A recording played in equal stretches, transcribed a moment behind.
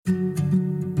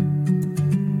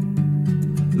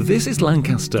This is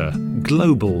Lancaster,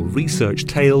 global research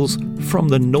tales from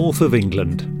the north of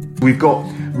England. We've got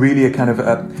really a kind of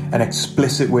an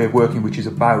explicit way of working, which is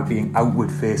about being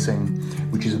outward facing,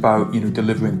 which is about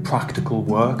delivering practical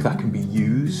work that can be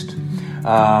used,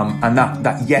 and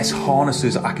that yes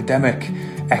harnesses academic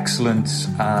excellence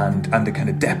and the kind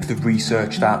of depth of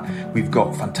research that we've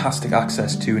got fantastic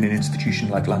access to in an institution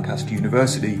like Lancaster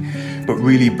University, but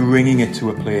really bringing it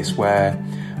to a place where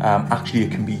actually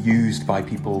it can be used by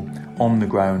people on the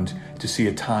ground to see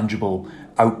a tangible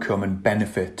outcome and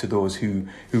benefit to those who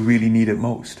really need it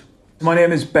most. My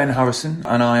name is Ben Harrison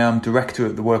and I am director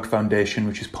at the Work Foundation,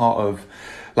 which is part of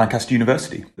Lancaster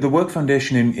University. The Work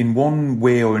Foundation in one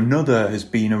way or another has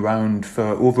been around for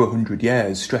over 100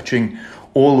 years, stretching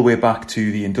all the way back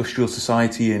to the Industrial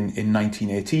Society in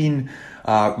 1918,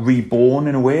 reborn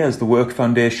in a way as the Work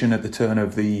Foundation at the turn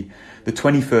of the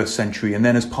 21st century, and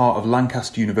then as part of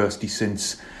Lancaster University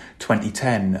since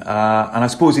 2010. And I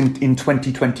suppose in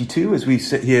 2022, as we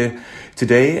sit here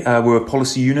today, we're a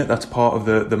policy unit that's part of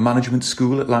the management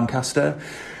school at Lancaster.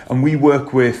 And we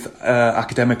work with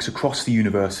academics across the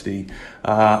university,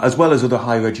 as well as other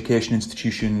higher education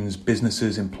institutions,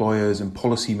 businesses, employers and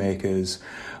policymakers,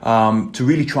 to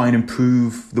really try and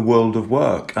improve the world of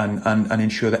work and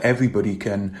ensure that everybody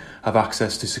can have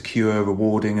access to secure,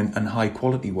 rewarding and high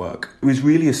quality work. It was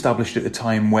really established at a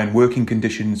time when working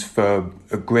conditions for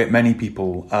a great many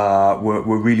people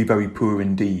were really very poor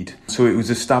indeed. So it was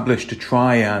established to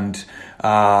try and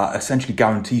essentially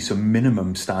guarantee some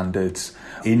minimum standards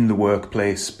in the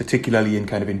workplace, particularly in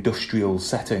kind of industrial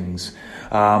settings.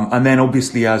 And then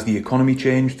obviously as the economy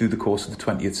changed through the course of the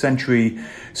 20th century,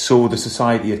 so the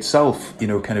society itself,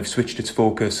 kind of switched its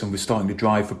focus and was starting to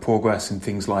drive for progress in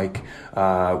things like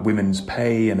women's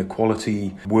pay and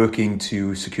equality, working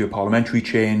to secure parliamentary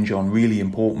change on really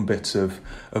important bits of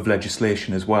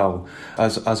legislation as well.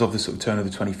 As of the sort of turn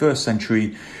of the 21st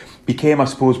century, became, I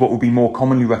suppose, what would be more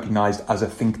commonly recognised as a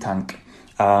think tank,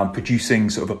 producing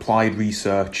sort of applied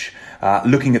research,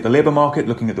 looking at the labour market,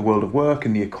 looking at the world of work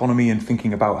and the economy and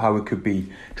thinking about how it could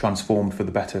be transformed for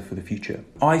the better for the future.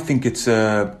 I think it's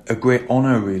a great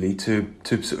honour really to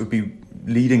sort of be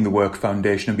leading the Work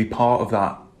Foundation and be part of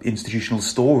that institutional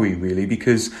story really,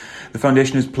 because the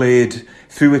foundation has played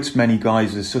through its many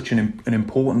guises such an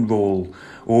important role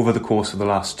over the course of the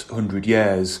last 100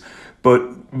 years. But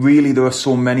really, there are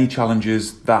so many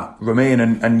challenges that remain.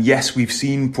 And yes, we've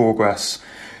seen progress,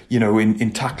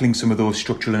 in tackling some of those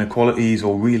structural inequalities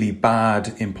or really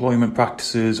bad employment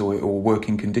practices or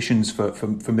working conditions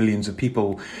for millions of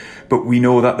people. But we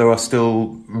know that there are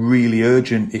still really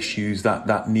urgent issues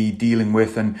that need dealing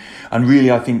with. And really,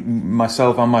 I think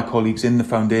myself and my colleagues in the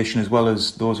foundation, as well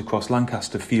as those across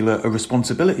Lancaster, feel a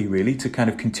responsibility really to kind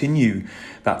of continue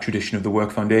that tradition of the Work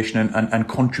Foundation and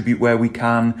contribute where we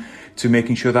can to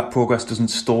making sure that progress doesn't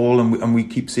stall and we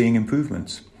keep seeing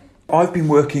improvements. I've been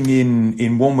working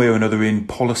in one way or another in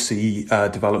policy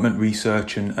development,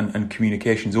 research and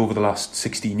communications over the last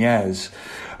 16 years.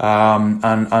 And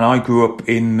I grew up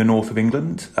in the north of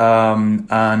England.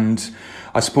 And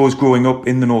I suppose growing up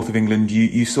in the north of England,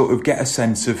 you sort of get a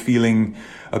sense of feeling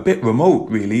a bit remote,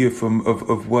 really, from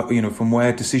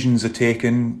where decisions are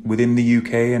taken within the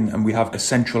UK, and we have a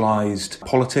centralised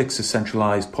politics, a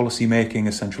centralised policy making,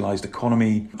 a centralised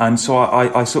economy, and so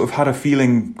I sort of had a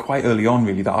feeling quite early on,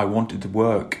 really, that I wanted to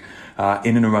work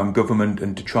in and around government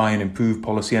and to try and improve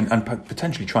policy and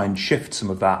potentially try and shift some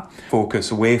of that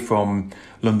focus away from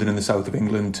London and the south of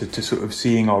England to sort of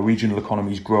seeing our regional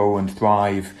economies grow and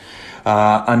thrive.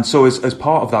 And so as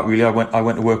part of that, really, I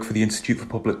went to work for the Institute for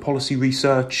Public Policy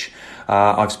Research.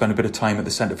 I've spent a bit of time at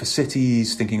the Centre for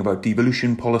Cities, thinking about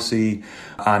devolution policy,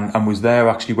 and was there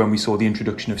actually when we saw the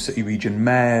introduction of city region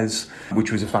mayors,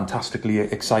 which was a fantastically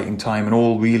exciting time and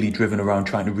all really driven around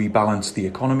trying to rebalance the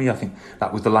economy. I think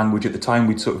that was the language at the time.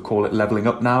 We'd sort of call it levelling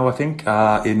up now, I think,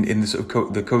 in the sort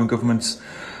of the current government's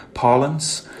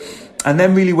parlance. And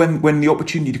then really when the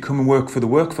opportunity to come and work for the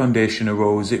Work Foundation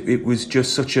arose, it was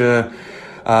just such a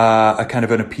kind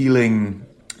of an appealing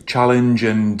challenge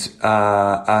and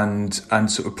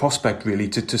sort of prospect really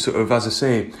to sort of, as I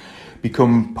say,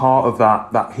 become part of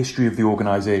that history of the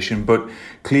organisation. But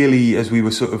clearly, as we were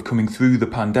sort of coming through the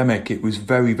pandemic, it was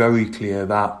very, very clear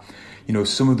that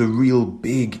some of the real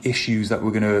big issues that were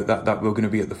going to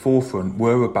be at the forefront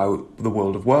were about the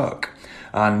world of work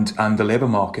and the labour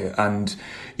market. And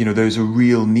there's a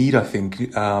real need, I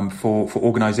think, for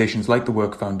organisations like the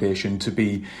Work Foundation to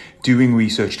be doing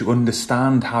research to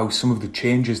understand how some of the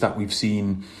changes that we've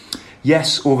seen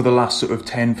yes, over the last sort of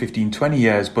 10, 15, 20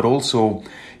 years, but also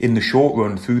in the short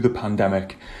run through the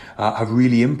pandemic, have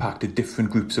really impacted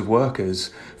different groups of workers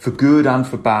for good and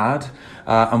for bad,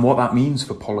 and what that means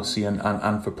for policy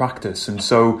and for practice. And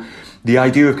so the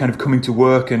idea of kind of coming to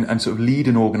work and sort of lead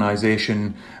an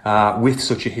organisation with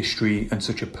such a history and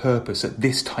such a purpose at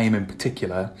this time in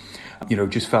particular,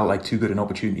 just felt like too good an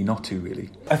opportunity not to, really.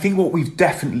 I think what we've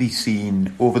definitely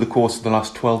seen over the course of the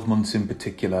last 12 months in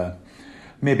particular,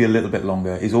 maybe a little bit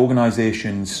longer, is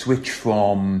organisations switch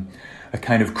from a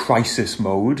kind of crisis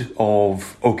mode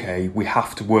of, okay, we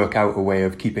have to work out a way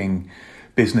of keeping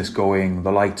business going,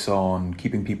 the lights on,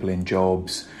 keeping people in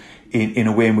jobs, in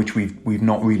a way in which we've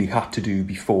not really had to do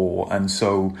before. And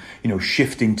so,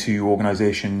 shifting to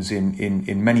organisations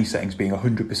in many settings being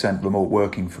 100% remote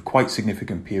working for quite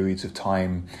significant periods of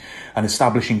time, and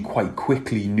establishing quite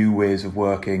quickly new ways of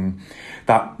working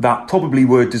that probably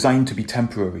were designed to be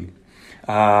temporary.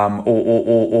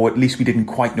 Or at least we didn't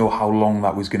quite know how long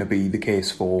that was going to be the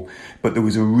case for, but there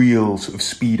was a real sort of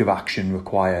speed of action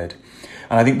required.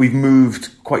 And I think we've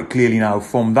moved quite clearly now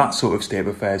from that sort of state of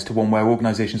affairs to one where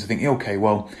organisations are thinking, okay,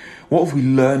 well, what have we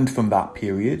learned from that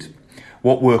period?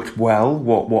 What worked well?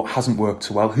 What hasn't worked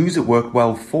so well? Who's it worked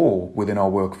well for within our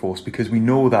workforce? Because we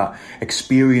know that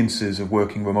experiences of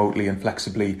working remotely and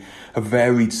flexibly have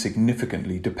varied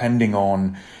significantly depending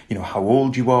on, how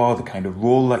old you are, the kind of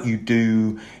role that you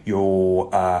do, your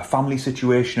family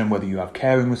situation, and whether you have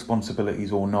caring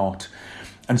responsibilities or not.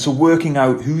 And so working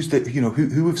out who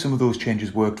have some of those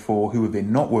changes worked for, who have they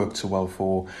not worked so well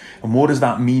for, and what does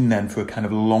that mean then for a kind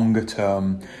of longer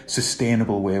term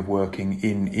sustainable way of working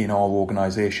in our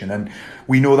organisation. And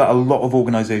we know that a lot of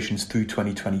organisations through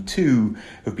 2022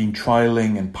 have been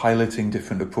trialling and piloting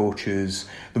different approaches.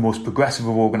 The most progressive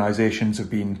of organisations have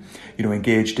been,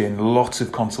 engaged in lots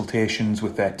of consultations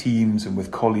with their teams and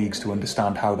with colleagues to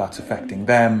understand how that's affecting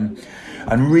them,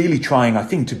 and really trying, I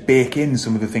think, to bake in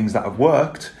some of the things that have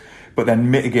worked, but then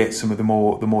mitigate some of the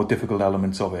more difficult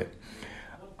elements of it.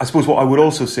 I suppose what I would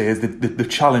also say is that the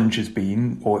challenge has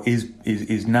been, or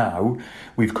is now,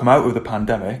 we've come out of the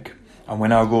pandemic and we're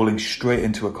now rolling straight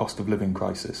into a cost of living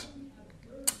crisis.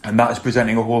 And that is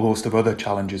presenting a whole host of other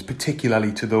challenges,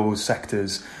 particularly to those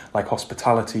sectors like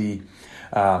hospitality,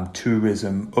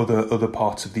 tourism, other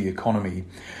parts of the economy,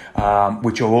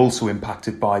 which are also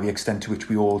impacted by the extent to which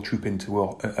we all troop into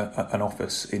an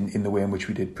office in the way in which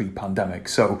we did pre-pandemic.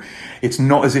 So it's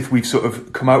not as if we've sort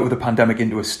of come out of the pandemic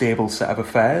into a stable set of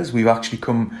affairs. We've actually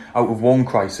come out of one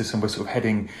crisis and we're sort of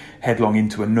heading headlong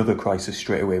into another crisis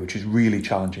straight away, which is really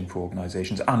challenging for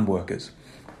organisations and workers.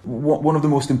 One of the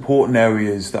most important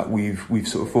areas that we've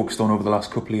sort of focused on over the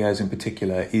last couple of years in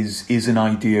particular is an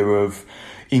idea of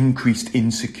increased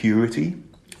insecurity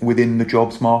within the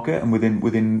jobs market and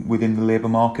within the labour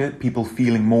market. People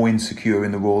feeling more insecure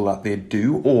in the role that they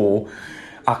do, or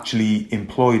actually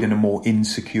employed in a more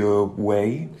insecure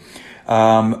way.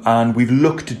 And we've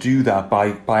looked to do that by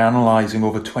analysing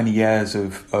over 20 years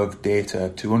of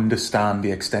data to understand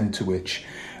the extent to which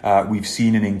we've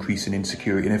seen an increase in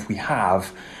insecurity, and if we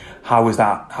have, how has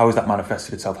that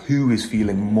manifested itself? Who is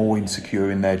feeling more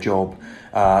insecure in their job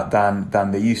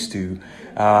than they used to,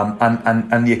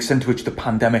 and the extent to which the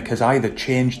pandemic has either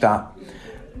changed that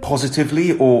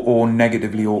positively or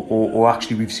negatively, or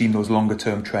actually we've seen those longer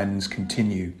term trends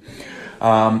continue.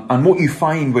 And what you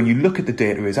find when you look at the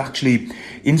data is actually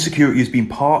insecurity has been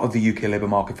part of the UK labour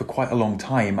market for quite a long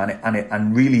time,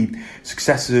 and really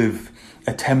successive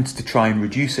attempts to try and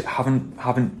reduce it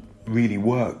haven't really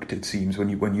worked, it seems, when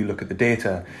you look at the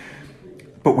data.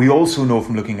 But we also know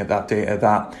from looking at that data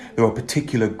that there are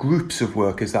particular groups of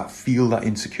workers that feel that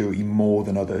insecurity more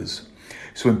than others.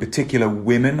 So in particular,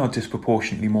 women are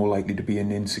disproportionately more likely to be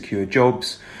in insecure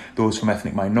jobs. Those from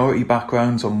ethnic minority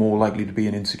backgrounds are more likely to be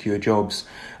in insecure jobs,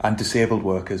 and disabled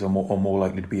workers are more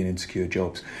likely to be in insecure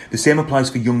jobs. The same applies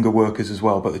for younger workers as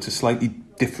well, but it's a slightly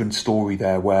different story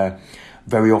there, where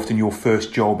very often your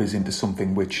first job is into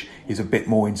something which is a bit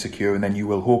more insecure, and then you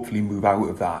will hopefully move out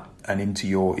of that and into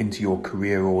your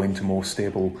career or into more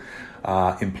stable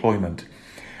employment.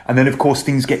 And then, of course,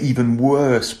 things get even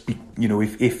worse.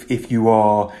 If you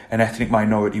are an ethnic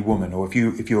minority woman, or if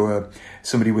you're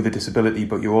somebody with a disability,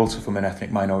 but you're also from an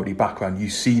ethnic minority background, you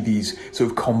see these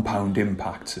sort of compound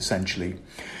impacts essentially.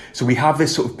 So we have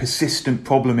this sort of persistent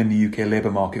problem in the UK labour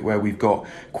market where we've got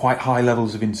quite high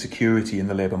levels of insecurity in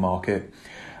the labour market,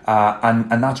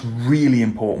 and that's really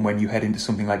important when you head into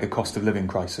something like a cost of living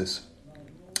crisis,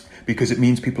 because it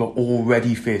means people are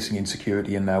already facing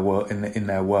insecurity in their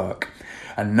work.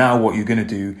 And now what you're going to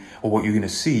do, or what you're going to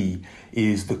see,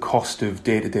 is the cost of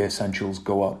day-to-day essentials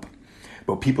go up.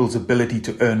 but people's ability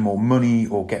to earn more money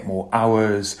or get more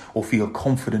hours or feel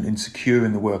confident and secure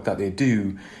in the work that they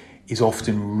do is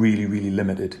often really, really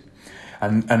limited.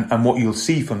 And what you'll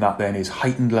see from that then is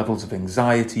heightened levels of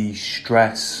anxiety,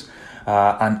 stress,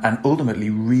 and ultimately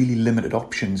really limited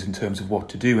options in terms of what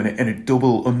to do. And it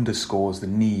double underscores the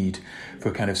need for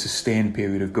a kind of sustained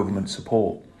period of government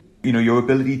support. You know, your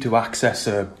ability to access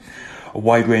a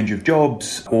wide range of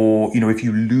jobs, or, you know, if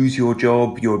you lose your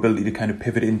job, your ability to kind of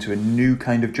pivot into a new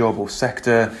kind of job or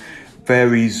sector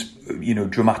varies, you know,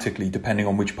 dramatically depending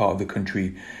on which part of the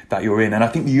country that you're in. And I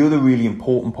think the other really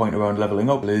important point around levelling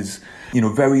up is, you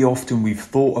know, very often we've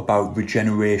thought about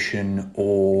regeneration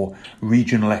or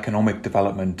regional economic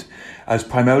development as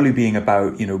primarily being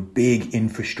about, you know, big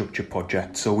infrastructure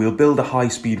projects. So we'll build a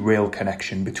high-speed rail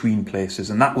connection between places,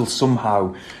 and that will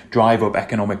somehow drive up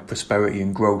economic prosperity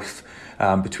and growth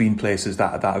between places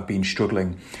that have been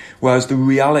struggling. Whereas the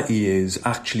reality is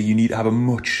actually you need to have a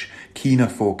much keener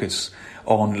focus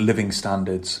on living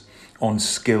standards, on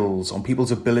skills, on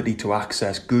people's ability to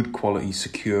access good quality,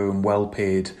 secure and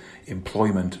well-paid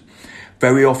employment.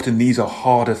 Very often these are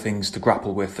harder things to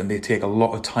grapple with, and they take a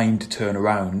lot of time to turn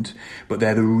around, but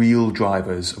they're the real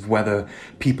drivers of whether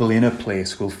people in a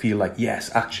place will feel like,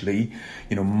 yes, actually,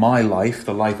 you know, my life,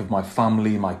 the life of my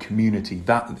family, my community,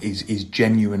 that is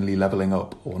genuinely levelling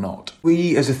up or not.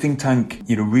 We as a think tank,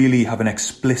 you know, really have an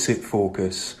explicit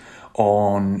focus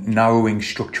on narrowing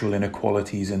structural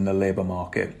inequalities in the labour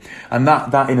market. And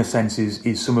that in a sense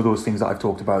is some of those things that I've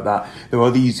talked about, that there are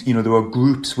these, you know, there are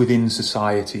groups within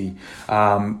society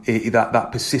that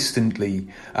persistently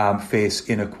face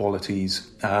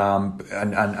inequalities.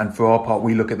 And for our part,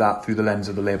 we look at that through the lens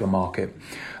of the labour market.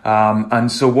 And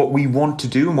so what we want to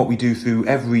do, and what we do through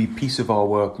every piece of our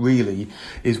work really,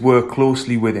 is work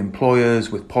closely with employers,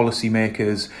 with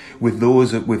policymakers, with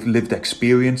those with lived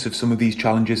experience of some of these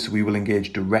challenges. So we will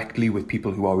engage directly with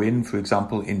people who are in, for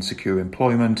example, insecure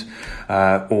employment,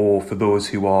 or for those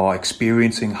who are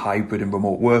experiencing hybrid and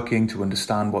remote working, to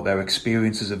understand what their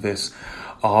experiences of this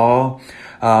are,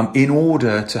 in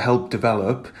order to help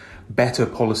develop better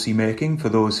policy making for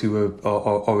those who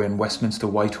are in Westminster,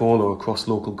 Whitehall or across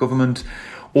local government,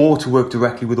 or to work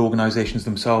directly with organisations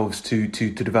themselves to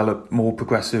develop more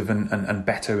progressive and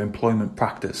better employment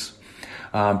practice,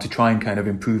 to try and kind of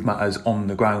improve matters on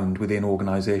the ground within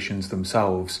organisations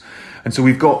themselves. And so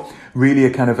we've got really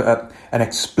a kind of an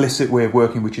explicit way of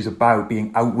working, which is about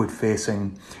being outward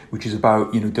facing, which is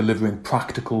about, you know, delivering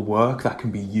practical work that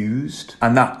can be used,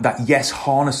 and that yes,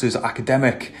 harnesses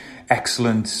academic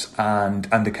excellence and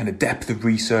the kind of depth of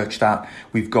research that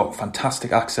we've got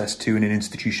fantastic access to in an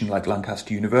institution like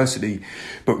Lancaster University,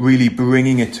 but really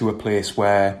bringing it to a place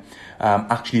where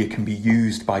actually it can be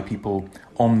used by people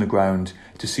on the ground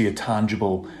to see a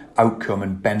tangible outcome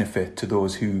and benefit to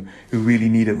those who really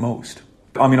need it most.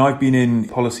 I mean, I've been in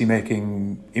policy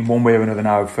making in one way or another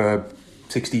now for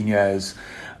 16 years,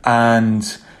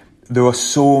 and there are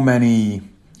so many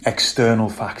external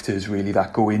factors really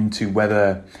that go into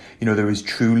whether, you know, there is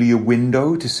truly a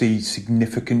window to see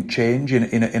significant change in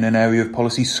an area of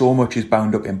policy. So much is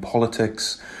bound up in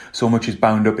politics, so much is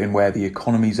bound up in where the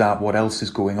economy's at, what else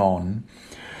is going on.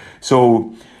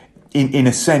 So in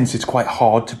a sense, it's quite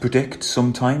hard to predict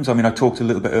sometimes. I mean, I talked a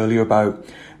little bit earlier about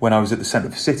when I was at the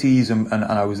Centre for Cities and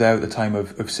I was there at the time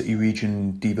of city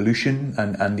region devolution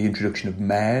and the introduction of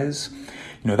mayors.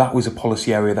 You know, that was a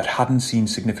policy area that hadn't seen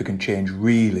significant change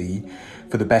really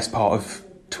for the best part of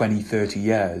 20, 30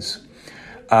 years.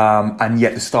 And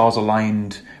yet the stars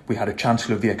aligned. We had a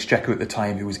Chancellor of the Exchequer at the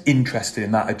time who was interested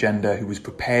in that agenda, who was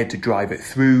prepared to drive it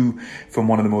through from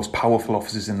one of the most powerful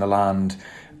offices in the land.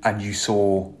 And you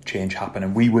saw change happen.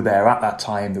 And we were there at that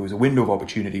time. There was a window of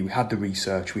opportunity. We had the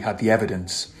research, we had the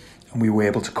evidence, and we were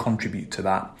able to contribute to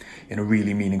that in a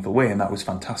really meaningful way. And that was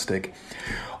fantastic.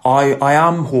 I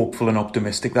am hopeful and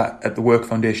optimistic that at the Work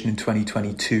Foundation in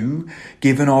 2022,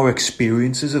 given our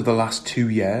experiences of the last 2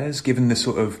 years, given the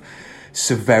sort of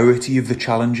severity of the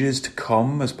challenges to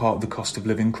come as part of the cost of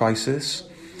living crisis,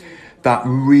 that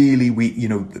really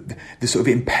the sort of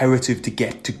imperative to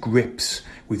get to grips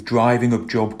with driving up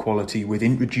job quality, with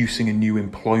introducing a new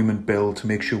employment bill to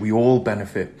make sure we all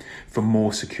benefit from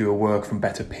more secure work, from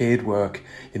better paid work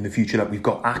in the future, that we've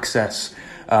got access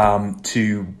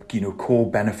to, you know, core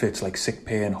benefits like sick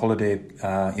pay and holiday,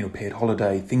 paid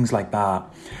holiday, things like that.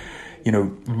 You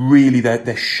know, really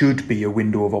there should be a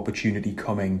window of opportunity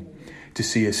coming to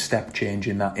see a step change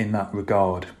in that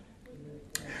regard.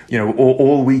 You know,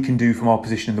 all we can do from our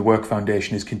position in the Work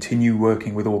Foundation is continue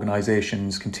working with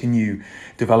organisations, continue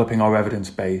developing our evidence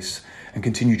base, and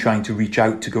continue trying to reach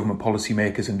out to government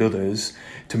policymakers and others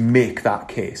to make that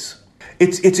case.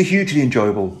 It's a hugely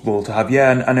enjoyable role to have, yeah,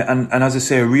 and as I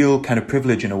say, a real kind of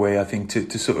privilege in a way, I think,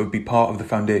 to sort of be part of the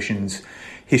foundation's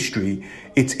history.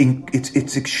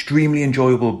 It's extremely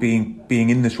enjoyable being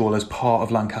in this role as part of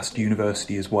Lancaster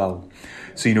University as well.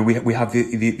 So, you know, we have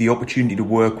the opportunity to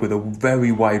work with a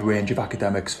very wide range of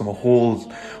academics from a whole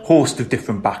host of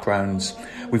different backgrounds.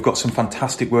 We've got some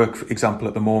fantastic work, for example,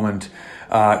 at the moment,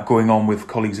 going on with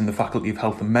colleagues in the Faculty of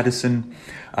Health and Medicine.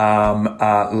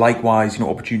 Likewise, you know,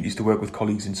 opportunities to work with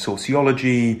colleagues in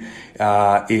sociology,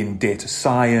 in data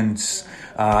science,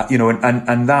 you know,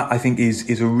 and that I think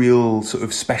is a real sort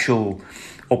of special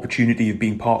opportunity of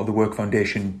being part of the Work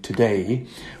Foundation today,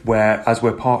 where as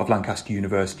we're part of Lancaster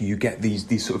University, you get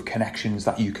these sort of connections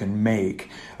that you can make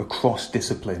across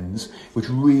disciplines, which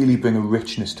really bring a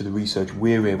richness to the research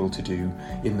we're able to do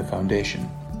in the foundation.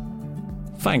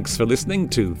 Thanks for listening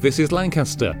to This is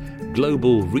Lancaster,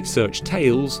 Global Research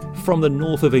Tales from the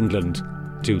North of England.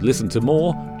 To listen to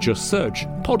more, just search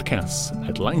podcasts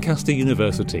at Lancaster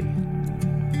University.